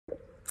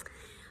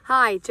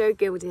Hi,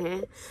 Gilder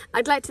here.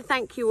 I'd like to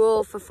thank you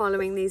all for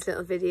following these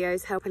little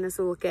videos, helping us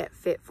all get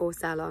fit for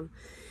salon.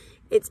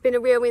 It's been a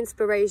real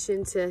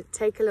inspiration to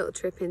take a little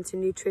trip into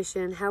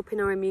nutrition, helping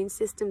our immune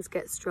systems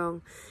get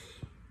strong,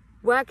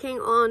 working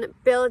on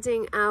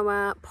building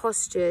our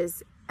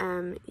postures,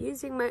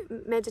 using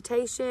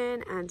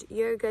meditation and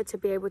yoga to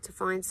be able to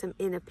find some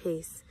inner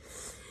peace.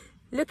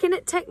 Looking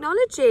at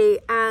technology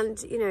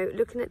and,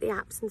 looking at the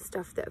apps and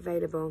stuff that are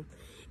available.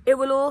 It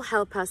will all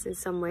help us in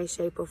some way,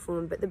 shape or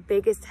form, but the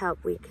biggest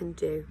help we can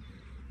do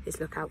is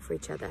look out for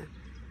each other.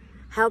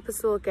 Help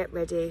us all get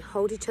ready,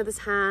 hold each other's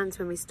hands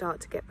when we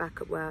start to get back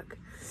at work.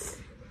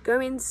 Go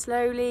in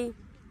slowly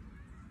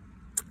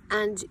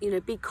and,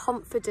 be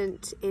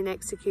confident in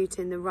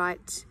executing the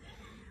right,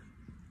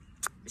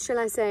 shall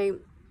I say,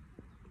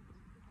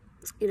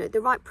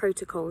 the right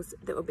protocols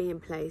that will be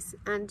in place.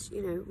 And,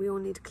 we all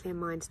need a clear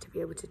mind to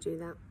be able to do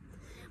that.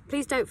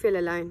 Please don't feel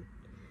alone.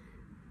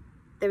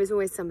 There is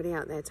always somebody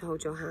out there to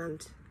hold your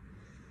hand.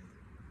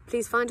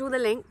 Please find all the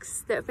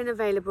links that have been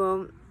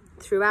available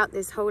throughout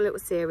this whole little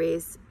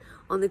series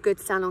on the Good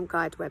Salon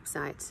Guide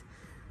website.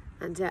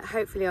 And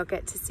hopefully I'll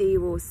get to see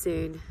you all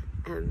soon.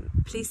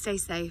 Please stay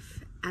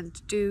safe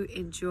and do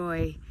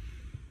enjoy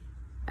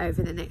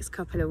over the next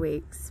couple of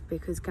weeks,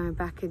 because going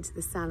back into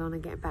the salon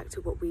and getting back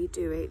to what we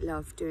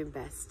love doing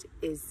best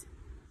is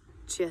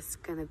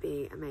just going to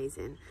be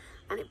amazing.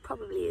 And it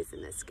probably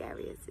isn't as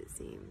scary as it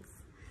seems.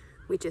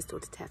 We just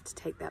ought to have to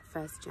take that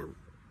first jump.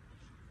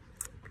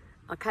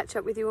 I'll catch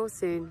up with you all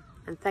soon,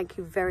 and thank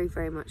you very,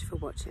 very much for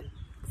watching.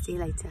 See you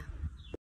later.